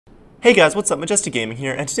Hey guys, what's up? MajesticGaming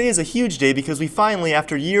here, and today is a huge day because we finally,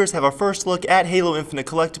 after years, have our first look at Halo Infinite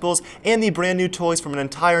collectibles and the brand new toys from an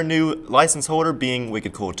entire new license holder being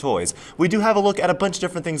Wicked Cool Toys. We do have a look at a bunch of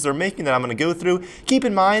different things they're making that I'm going to go through. Keep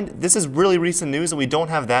in mind, this is really recent news and we don't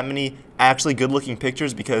have that many actually good looking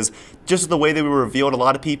pictures because just the way that we were revealed, a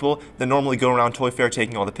lot of people that normally go around Toy Fair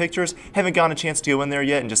taking all the pictures haven't gotten a chance to go in there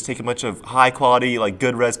yet and just take a bunch of high quality, like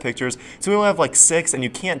good res pictures. So we only have like 6 and you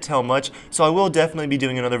can't tell much, so I will definitely be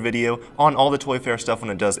doing another video on all the Toy Fair stuff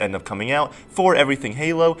when it does end up coming out for everything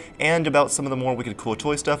Halo and about some of the more Wicked Cool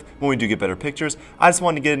Toy stuff when we do get better pictures. I just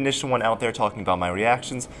wanted to get an initial one out there talking about my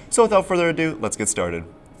reactions, so without further ado, let's get started.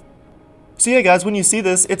 So yeah guys, when you see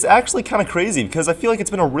this, it's actually kind of crazy because I feel like it's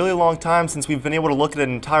been a really long time since we've been able to look at an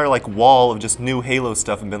entire like wall of just new Halo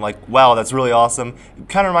stuff and been like, wow, that's really awesome. It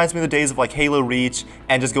kind of reminds me of the days of like Halo Reach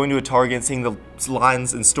and just going to a Target and seeing the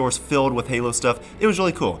lines and stores filled with Halo stuff. It was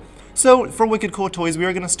really cool. So, for Wicked Cool Toys, we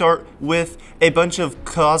are going to start with a bunch of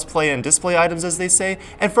cosplay and display items, as they say,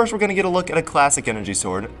 and first we're going to get a look at a classic energy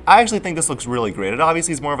sword. I actually think this looks really great. It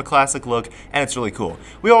obviously is more of a classic look, and it's really cool.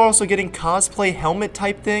 We are also getting cosplay helmet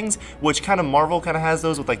type things, which kind of Marvel kind of has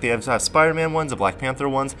those, with like they have Spider-Man ones, the Black Panther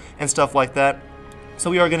ones, and stuff like that. So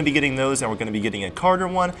we are going to be getting those, and we're going to be getting a Carter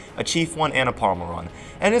one, a Chief one, and a Palmer one.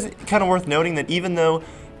 And it's kind of worth noting that even though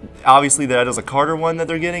obviously that is a Carter one that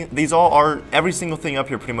they're getting, these all are, every single thing up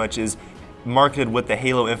here pretty much is marketed with the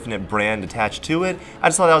Halo Infinite brand attached to it. I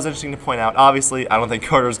just thought that was interesting to point out. Obviously, I don't think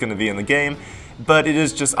Carter is going to be in the game, but it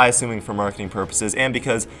is just, I assuming, for marketing purposes and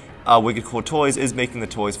because Wicked Cool Toys is making the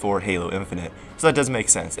toys for Halo Infinite. So that does make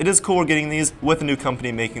sense. It is cool we're getting these with a new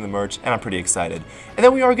company making the merch, and I'm pretty excited. And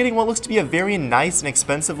then we are getting what looks to be a very nice and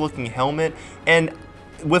expensive looking helmet, and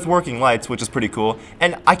with working lights, which is pretty cool.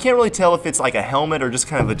 And I can't really tell if it's like a helmet or just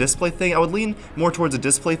kind of a display thing. I would lean more towards a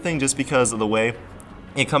display thing just because of the way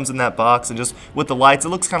it comes in that box, and just with the lights, it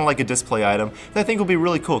looks kind of like a display item that I think will be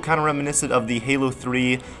really cool, kind of reminiscent of the Halo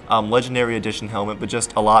 3 Legendary Edition helmet, but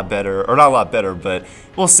just a lot better, or not a lot better, but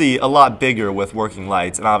we'll see, a lot bigger with working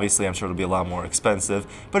lights, and obviously I'm sure it'll be a lot more expensive,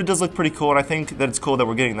 but it does look pretty cool, and I think that it's cool that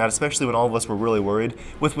we're getting that, especially when all of us were really worried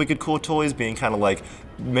with Wicked Cool Toys being kind of like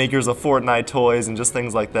makers of Fortnite toys and just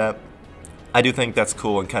things like that. I do think that's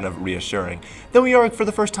cool and kind of reassuring. Then we are, for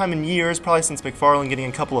the first time in years, probably since McFarlane, getting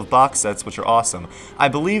a couple of box sets, which are awesome. I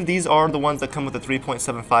believe these are the ones that come with the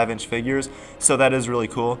 3.75-inch figures, so that is really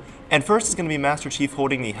cool. And first is going to be Master Chief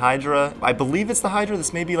holding the Hydra. I believe it's the Hydra.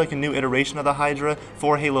 This may be like a new iteration of the Hydra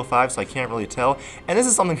for Halo 5, so I can't really tell. And this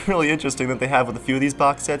is something really interesting that they have with a few of these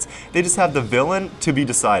box sets. They just have the villain to be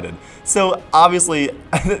decided. So obviously,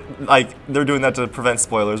 like, they're doing that to prevent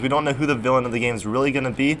spoilers. We don't know who the villain of the game is really going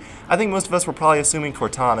to be. I think most of us were probably assuming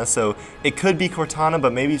Cortana, so it could be Cortana,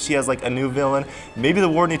 but maybe she has like a new villain. Maybe the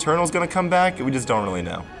Warden Eternal is going to come back. We just don't really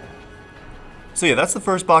know. So yeah, that's the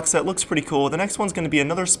first box set. Looks pretty cool. The next one's going to be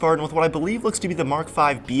another Spartan with what I believe looks to be the Mark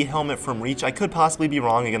V helmet from Reach. I could possibly be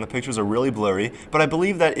wrong. Again, the pictures are really blurry, but I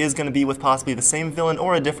believe that is going to be with possibly the same villain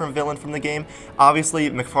or a different villain from the game. Obviously,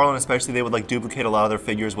 McFarlane especially, they would like duplicate a lot of their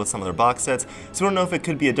figures with some of their box sets, so we don't know if it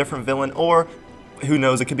could be a different villain, or who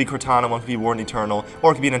knows, it could be Cortana, one could be Warden Eternal,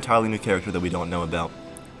 or it could be an entirely new character that we don't know about.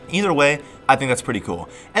 Either way, I think that's pretty cool.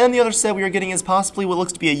 And then the other set we are getting is possibly what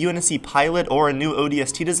looks to be a UNSC pilot or a new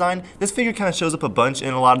ODST design. This figure kind of shows up a bunch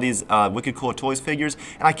in a lot of these Wicked Cool Toys figures,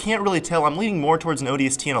 and I can't really tell. I'm leaning more towards an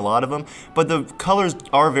ODST in a lot of them, but the colors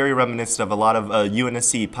are very reminiscent of a lot of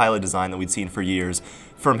UNSC pilot design that we'd seen for years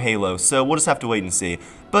from Halo, so we'll just have to wait and see.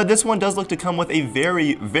 But this one does look to come with a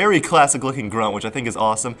very, very classic looking grunt, which I think is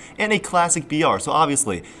awesome, and a classic BR. So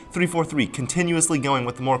obviously, 343 continuously going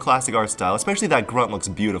with the more classic art style, especially that grunt looks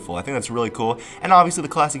beautiful. I think that's really cool, and obviously the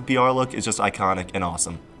classic BR look is just iconic and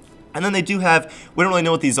awesome. And then they do have, we don't really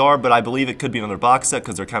know what these are, but I believe it could be another box set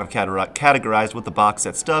because they're kind of categorized with the box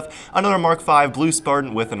set stuff. Another Mark V Blue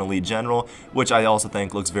Spartan with an Elite General, which I also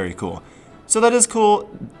think looks very cool. So that is cool.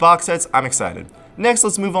 Box sets, I'm excited. Next,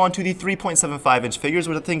 let's move on to the 3.75-inch figures,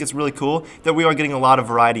 which I think is really cool that we are getting a lot of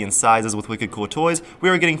variety in sizes with Wicked Cool Toys. We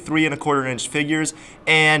are getting 3.25-inch figures,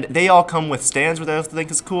 and they all come with stands, which I also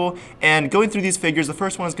think is cool. And going through these figures, the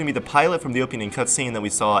first one is going to be the pilot from the opening cutscene that we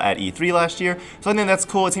saw at E3 last year. So I think that's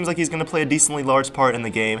cool. It seems like he's going to play a decently large part in the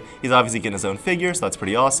game. He's obviously getting his own figure, so that's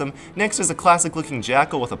pretty awesome. Next is a classic-looking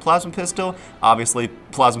Jackal with a plasma pistol. Obviously,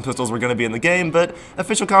 plasma pistols were going to be in the game, but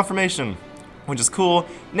official confirmation, which is cool.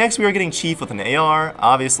 Next, we are getting Chief with an AR.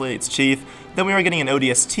 Obviously, it's Chief. Then we are getting an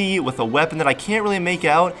ODST with a weapon that I can't really make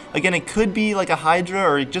out. Again, it could be like a Hydra,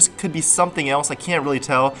 or it just could be something else. I can't really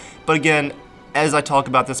tell. But again, as I talk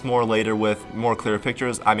about this more later with more clearer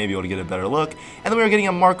pictures, I may be able to get a better look. And then we are getting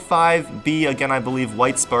a Mark 5B, again I believe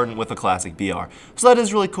white Spartan with a classic BR. So that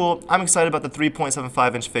is really cool. I'm excited about the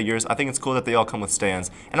 3.75 inch figures. I think it's cool that they all come with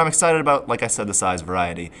stands. And I'm excited about, like I said, the size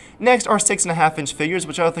variety. Next are 6.5 inch figures,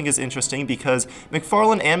 which I think is interesting because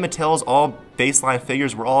McFarlane and Mattel's all baseline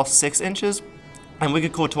figures were all 6 inches. And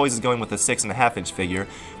Wicked Cool Toys is going with a 6.5 inch figure,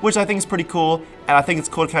 which I think is pretty cool, and I think it's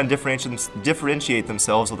cool to kind of differentiate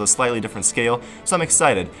themselves with a slightly different scale, so I'm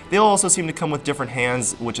excited. They all also seem to come with different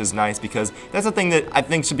hands, which is nice because that's a thing that I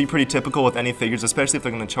think should be pretty typical with any figures, especially if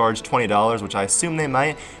they're going to charge $20, which I assume they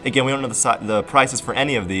might. Again, we don't know the prices for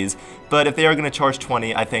any of these, but if they are going to charge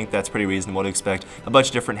 $20, I think that's pretty reasonable to expect a bunch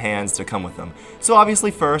of different hands to come with them. So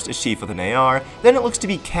obviously first is Chief with an AR, then it looks to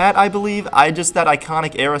be Cat, I believe. That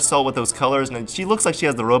iconic air assault with those colors, and she looks like she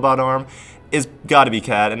has the robot arm, is gotta be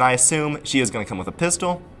Cat, and I assume she is gonna come with a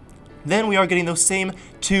pistol. Then we are getting those same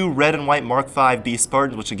two red and white Mark 5B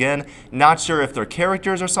Spartans, which again, not sure if they're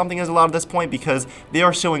characters or something as a lot at this point because they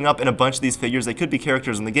are showing up in a bunch of these figures. They could be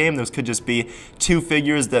characters in the game. Those could just be two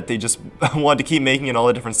figures that they just want to keep making in all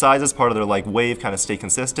the different sizes, part of their like wave, kind of stay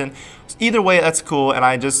consistent. Either way, that's cool, and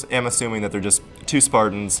I just am assuming that they're just two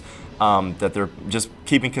Spartans, that they're just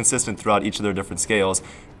keeping consistent throughout each of their different scales,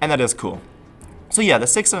 and that is cool. So yeah, the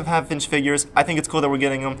 6.5 inch figures, I think it's cool that we're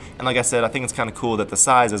getting them, and like I said, I think it's kind of cool that the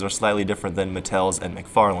sizes are slightly different than Mattel's and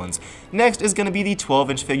McFarlane's. Next is going to be the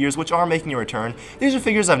 12 inch figures, which are making a return. These are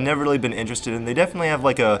figures I've never really been interested in. They definitely have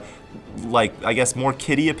I guess more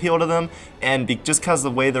kiddie appeal to them, and just because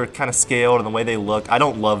of the way they're kind of scaled and the way they look, I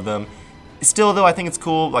don't love them. Still, though, I think it's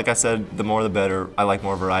cool. Like I said, the more the better. I like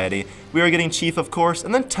more variety. We are getting Chief, of course,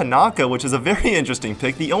 and then Tanaka, which is a very interesting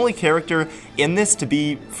pick. The only character in this to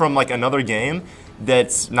be from, like, another game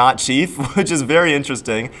that's not Chief, which is very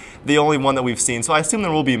interesting. The only one that we've seen, so I assume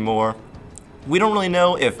there will be more. We don't really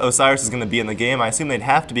know if Osiris is going to be in the game. I assume they'd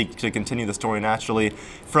have to be to continue the story naturally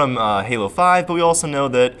from Halo 5, but we also know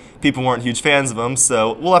that people weren't huge fans of them,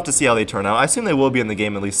 so we'll have to see how they turn out. I assume they will be in the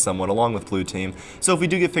game at least somewhat, along with Blue Team. So if we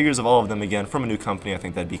do get figures of all of them again from a new company, I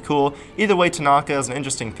think that'd be cool. Either way, Tanaka is an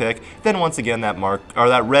interesting pick. Then once again, that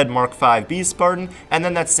red Mark 5B Spartan, and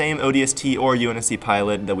then that same ODST or UNSC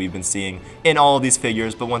pilot that we've been seeing in all of these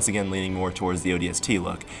figures, but once again leaning more towards the ODST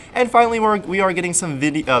look. And finally, we are getting some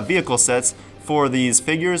vehicle sets for these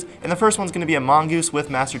figures, and the first one's going to be a Mongoose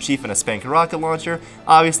with Master Chief and a Spanker rocket launcher.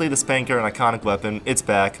 Obviously the Spanker, an iconic weapon, it's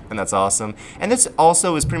back, and that's awesome. And this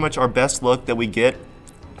also is pretty much our best look that we get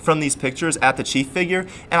from these pictures at the Chief figure,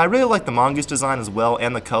 and I really like the Mongoose design as well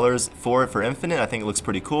and the colors for it for Infinite. I think it looks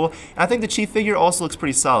pretty cool, and I think the Chief figure also looks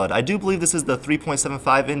pretty solid. I do believe this is the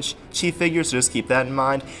 3.75 inch Chief figure, so just keep that in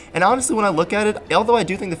mind. And honestly, when I look at it, although I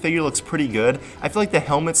do think the figure looks pretty good, I feel like the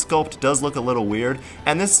helmet sculpt does look a little weird,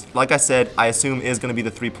 and this, like I said, I assume is going to be the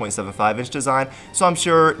 3.75 inch design, so I'm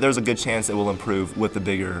sure there's a good chance it will improve with the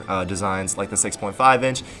bigger designs like the 6.5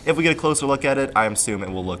 inch. If we get a closer look at it, I assume it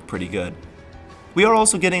will look pretty good. We are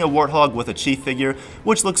also getting a Warthog with a Chief figure,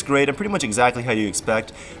 which looks great and pretty much exactly how you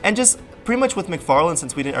expect. And just pretty much with McFarlane,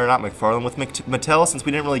 since we didn't, or not McFarlane, with Mattel, since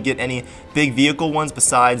we didn't really get any big vehicle ones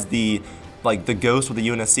besides the Ghost with the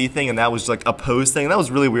UNSC thing, and that was like a pose thing. That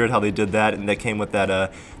was really weird how they did that, and they came with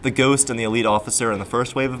that the Ghost and the Elite Officer in the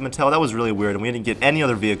first wave of Mattel. That was really weird, and we didn't get any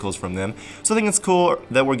other vehicles from them. So I think it's cool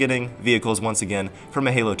that we're getting vehicles once again from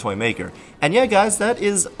a Halo toy maker. And yeah, guys, that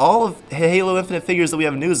is all of Halo Infinite figures that we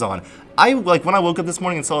have news on. When I woke up this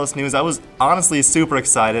morning and saw this news, I was honestly super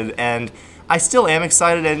excited, and I still am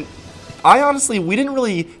excited, and we didn't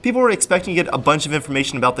really, people were expecting to get a bunch of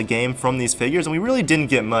information about the game from these figures, and we really didn't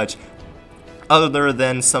get much other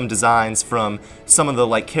than some designs from some of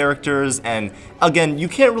the characters. And again, you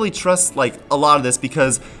can't really trust a lot of this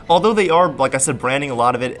because although they are, like I said, branding a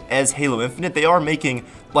lot of it as Halo Infinite, they are making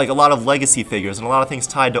a lot of legacy figures and a lot of things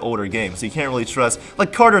tied to older games, so you can't really trust,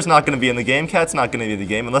 Carter's not going to be in the game, Cat's not going to be in the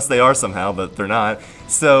game, unless they are somehow, but they're not,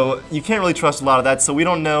 so you can't really trust a lot of that, so we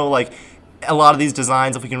don't know, a lot of these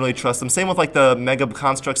designs, if we can really trust them. Same with the Mega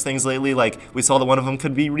Constructs things lately, we saw that one of them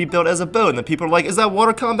could be rebuilt as a boat, and then people are like, is that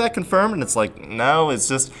water combat confirmed? And it's no, it's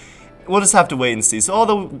just, we'll just have to wait and see. So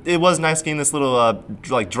although it was nice getting this little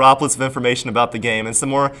droplets of information about the game and some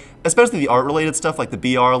more, especially the art related stuff like the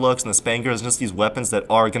BR looks and the Spankers and just these weapons that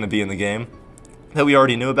are going to be in the game that we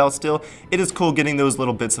already knew about still, it is cool getting those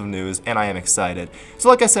little bits of news, and I am excited. So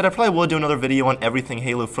like I said, I probably will do another video on everything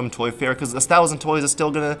Halo from Toy Fair, because 1,000 Toys is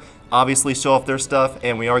still going to obviously show off their stuff,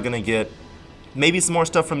 and we are going to get Maybe some more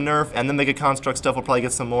stuff from Nerf, and the Mega Construct stuff will probably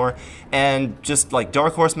get some more, and just like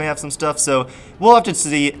Dark Horse may have some stuff, so we'll have to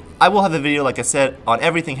see. I will have a video, like I said, on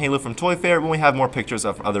everything Halo from Toy Fair when we have more pictures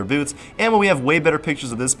of other booths, and when we have way better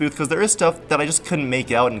pictures of this booth, because there is stuff that I just couldn't make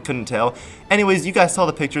out and couldn't tell. Anyways, you guys saw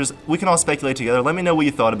the pictures, we can all speculate together. Let me know what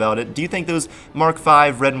you thought about it. Do you think those Mark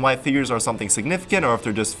V red and white figures are something significant, or if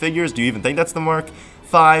they're just figures? Do you even think that's the Mark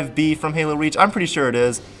V from Halo Reach? I'm pretty sure it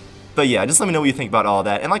is. But yeah, just let me know what you think about all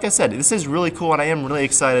that. And like I said, this is really cool, and I am really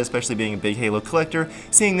excited, especially being a big Halo collector,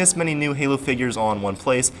 seeing this many new Halo figures all in one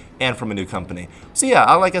place and from a new company. So yeah,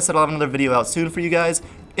 like I said, I'll have another video out soon for you guys.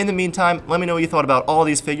 In the meantime, let me know what you thought about all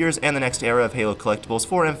these figures and the next era of Halo collectibles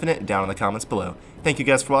for Infinite down in the comments below. Thank you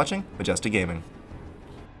guys for watching. Majestic Gaming.